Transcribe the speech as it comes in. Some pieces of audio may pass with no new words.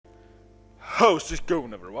How's it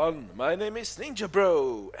going, everyone? My name is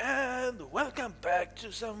NinjaBro, and welcome back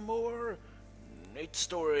to some more Knytt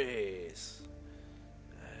Stories.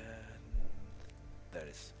 And that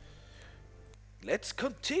is. Let's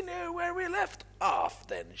continue where we left off,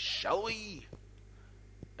 then, shall we?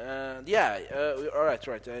 And yeah,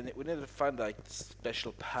 right. And we need to find like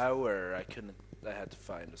special power. I had to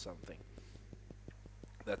find or something.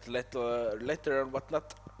 That letter and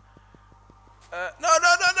whatnot. No!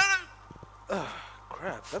 Oh,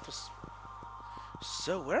 crap, that was...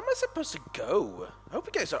 So, where am I supposed to go? I hope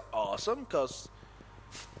you guys are awesome, cause...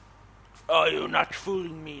 Oh, you're not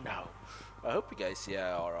fooling me now. I hope you guys,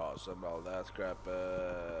 are awesome, all that crap.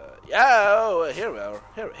 Here we are.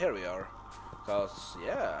 Here we are. Cause,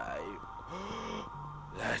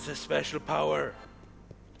 that's a special power.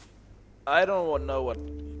 I don't know what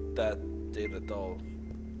that did at all.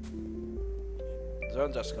 So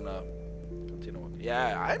I'm just gonna...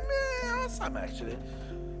 Yeah, I'm awesome actually.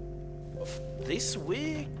 This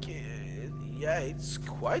week, it's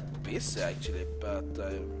quite busy actually, but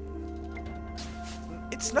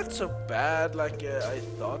it's not so bad like I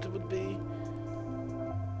thought it would be.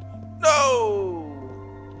 No!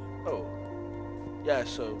 Oh, yeah.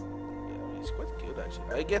 So it's quite good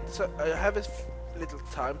actually. I have a little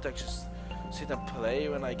time to actually sit and play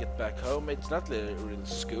when I get back home. It's not really real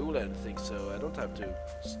school or anything, so I don't have to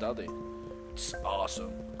study. It's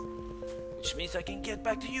awesome. Which means I can get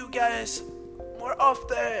back to you guys more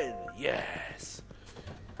often. Yes.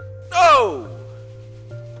 No!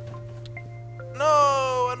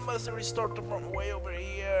 No! I must restart from way over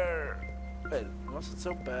here. Wait, it wasn't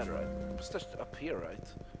so bad, right? It was just up here, right?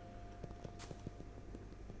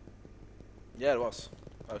 Yeah, it was.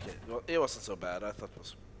 Okay, well, it wasn't so bad. I thought it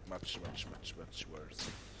was much worse.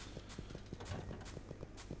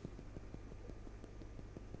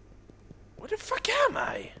 Where the fuck am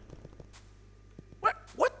I?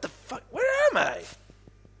 What the fuck? Where am I?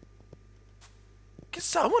 Can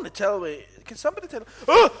somebody tell me?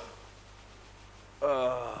 Oh!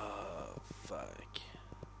 Oh, fuck.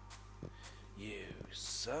 You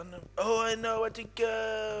son of... Oh, I know where to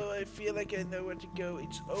go. I feel like I know where to go.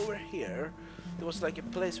 It's over here. There was like a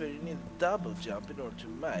place where you need a double jump in order to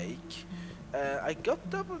make. I got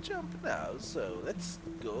double jump now, so let's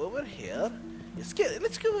go over here. Let's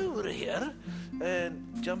go over here and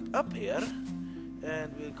jump up here,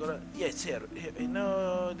 and we're gonna... Yes, here.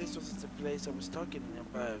 No, this wasn't the place I was talking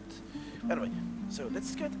about. Anyway, so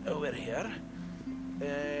let's get over here,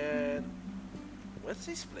 and what's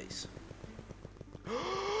this place?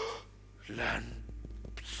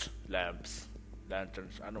 Lamps,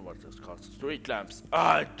 lanterns. I don't know what those called. Street lamps.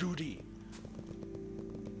 Ah, duty.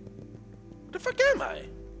 Where the fuck am I?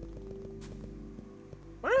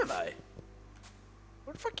 Where am I?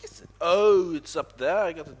 Where the fuck is it? Oh, it's up there.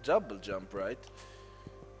 I got a double jump, right?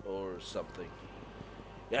 Or something.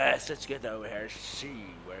 Yes, let's get over here. See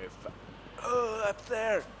where oh, up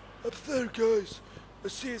there. Up there, guys. I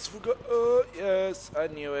see it's forgot. Oh, yes. I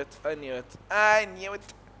knew it.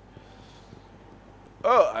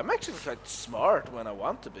 Oh, I'm actually quite smart when I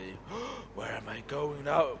want to be. Where am I going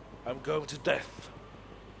now? I'm going to death.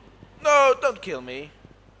 No, don't kill me.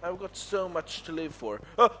 I've got so much to live for.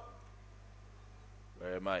 Oh!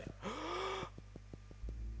 Where am I?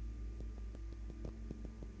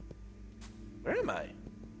 Where am I?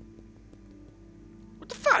 What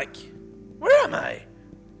the fuck? Where am I?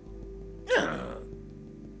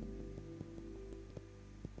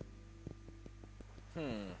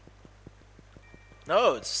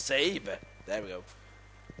 No, it's save. There we go.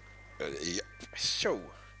 Yeah. So.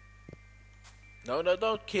 No,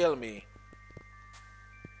 don't kill me.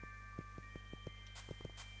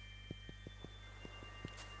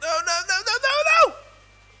 No!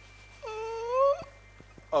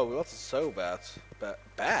 Oh, it wasn't so bad.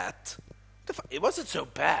 Bad? It wasn't so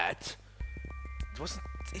bad.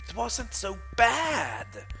 It wasn't so bad.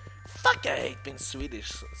 Fuck, I hate being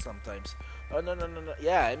Swedish sometimes. Oh, no.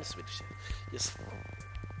 Yeah, I'm Swedish. Yes.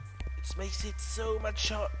 It makes it so much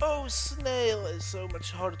hard. Oh, snail is so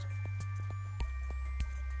much harder.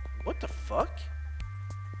 What the fuck?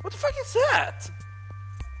 What the fuck is that?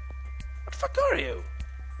 What the fuck are you?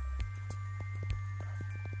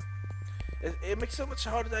 It makes it so much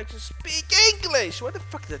harder to actually speak English. Why the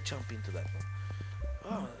fuck did I jump into that one?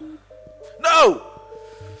 Oh. No!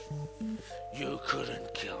 You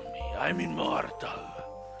couldn't kill me. I'm immortal.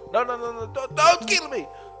 No, don't kill me!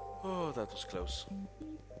 Oh, that was close.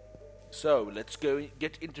 So, let's go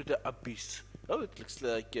get into the abyss. Oh, it looks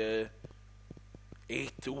like it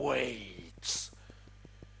waits.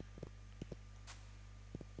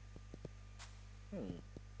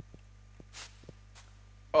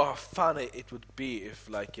 Oh, funny it would be if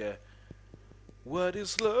like what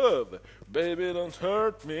is love? Baby, don't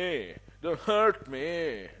hurt me. Don't hurt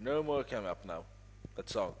me. No more coming up now. That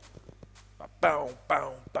song. Bow,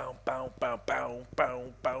 bow, bow, bow, bow, bow, bow,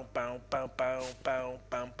 bow, bow, bow, bow, bow,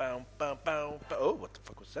 bow, bow, bow, bow. Oh, what the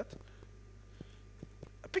fuck was that?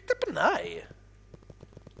 I picked up an eye.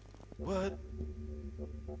 What?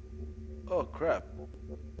 Oh crap.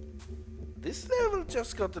 This level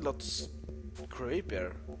just got a lot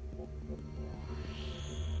creepier.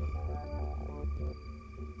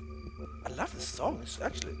 I love the song, it's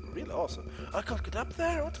actually really awesome. I can't get up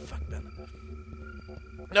there, what the fuck, man?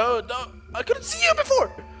 No, I couldn't see you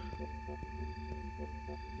before!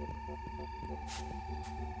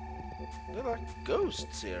 They're like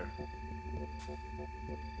ghosts here.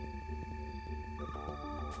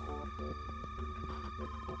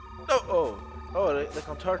 No, oh, they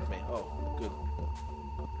can't hurt me. Oh, good.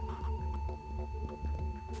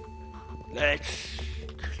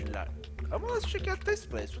 Come on, let's check out this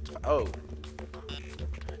place. What the fuck? Oh.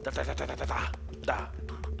 Da.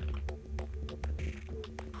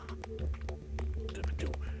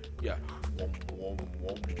 Yeah.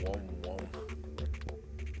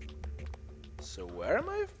 So where am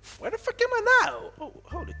I? Where the fuck am I now? Oh,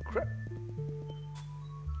 holy crap.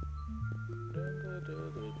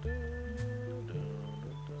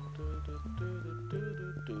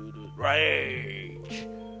 Rage!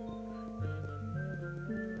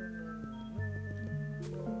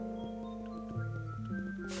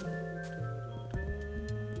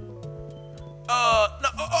 No,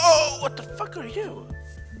 oh, what the fuck are you?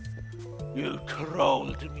 You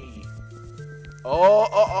trolled me. Oh,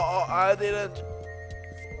 I didn't.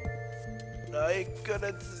 I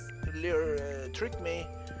couldn't trick me.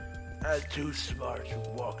 I'm too smart to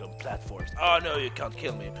walk on platforms. Oh no, you can't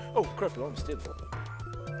kill me. Oh crap, I'm still.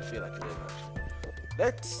 I feel like I did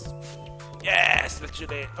actually. Yes, let's do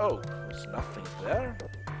it. Oh, there's nothing there.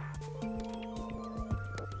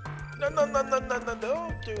 No,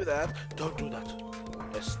 don't do that. Don't do that.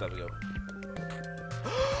 Yes, there we go.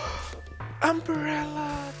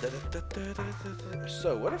 Umbrella!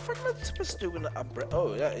 So, what the fuck am I supposed to do with an umbrella?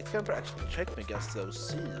 Oh, yeah, it can actually protect me against those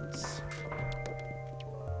seeds.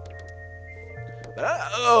 But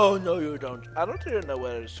oh, no, you don't. I don't even know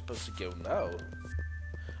where it's supposed to go now.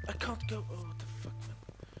 I can't go. Oh, what the fuck,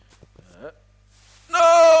 man? No!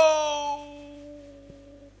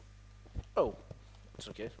 Oh, it's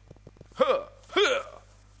okay.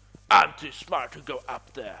 I'm too smart to go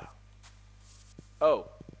up there. Oh.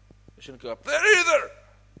 I shouldn't go up there either!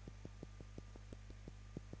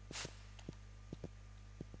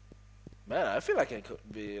 Man, I feel like I could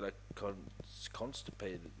be like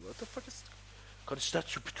constipated. What the fuck is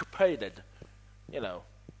constipated? You know.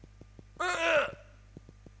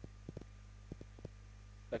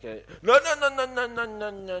 Like a no,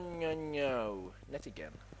 not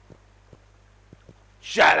again.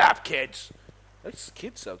 Shut up, kids! There's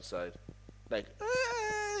kids outside. Like,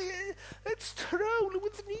 let's troll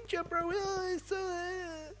with NinjaBro.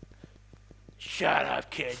 Shut up,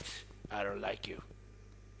 kids. I don't like you.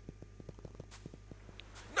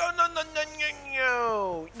 No.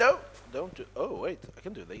 No, don't do. Oh, wait. I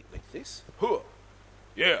can do it like this. Huh.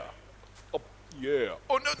 Yeah. Oh, yeah.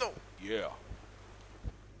 Oh, no. Yeah.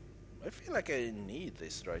 I feel like I need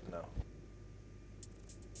this right now.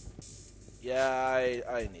 Yeah,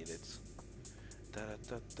 I need it.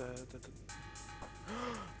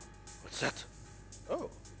 What's that? Oh,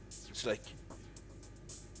 it's like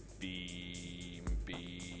beam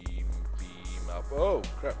up. Oh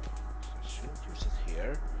crap! I shouldn't use it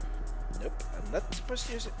here. Nope, I'm not supposed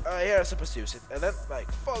to use it. Oh, here I'm supposed to use it, and then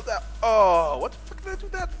like fall down. Oh, what the fuck did I do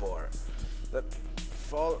that for? Then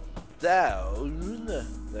fall down.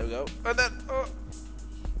 There we go, and then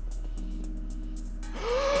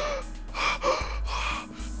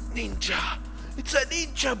Ninja! It's a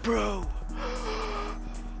NinjaBro!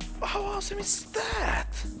 How awesome is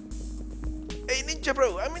that? Hey,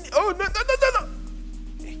 NinjaBro! I mean, oh no!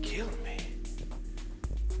 He killed me.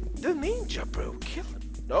 The NinjaBro killed me.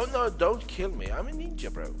 No, don't kill me. I'm a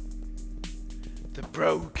NinjaBro. The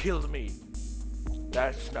bro killed me.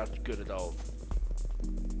 That's not good at all.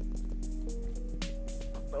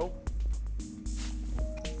 No.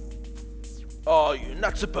 Oh, you're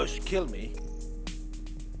not supposed to kill me.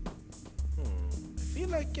 I feel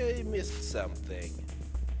like I missed something.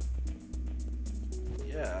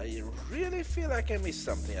 Yeah, I really feel like I missed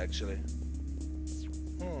something actually.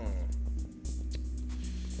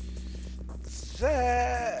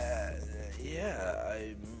 Yeah,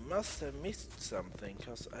 I must have missed something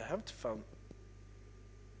because I haven't found.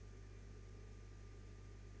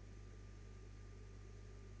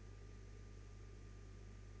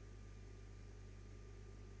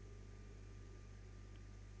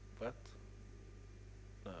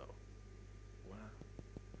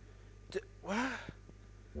 What?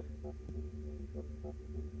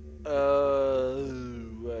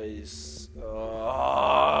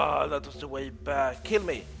 That was the way back. Kill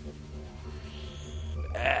me.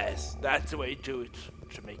 Yes, that's the way to do it.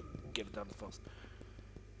 To get it done fast.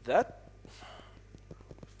 That.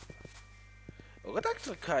 I got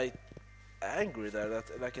actually quite angry there.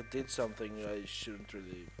 That like I did something I shouldn't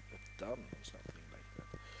really have done or something like that.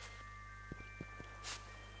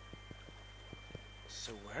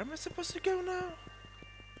 So where am I supposed to go now?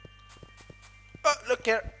 Oh, look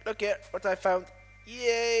here, what I found.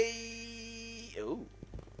 Yay! Oh.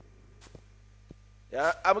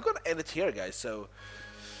 Yeah, I'm gonna end it here, guys, so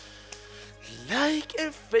like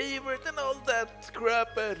and favorite and all that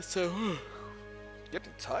crap, and so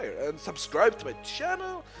getting tired, and subscribe to my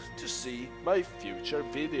channel to see my future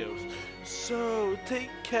videos. So take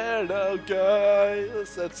care now,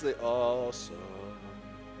 guys. That's awesome.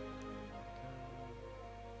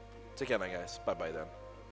 Take care now, guys. Bye bye then.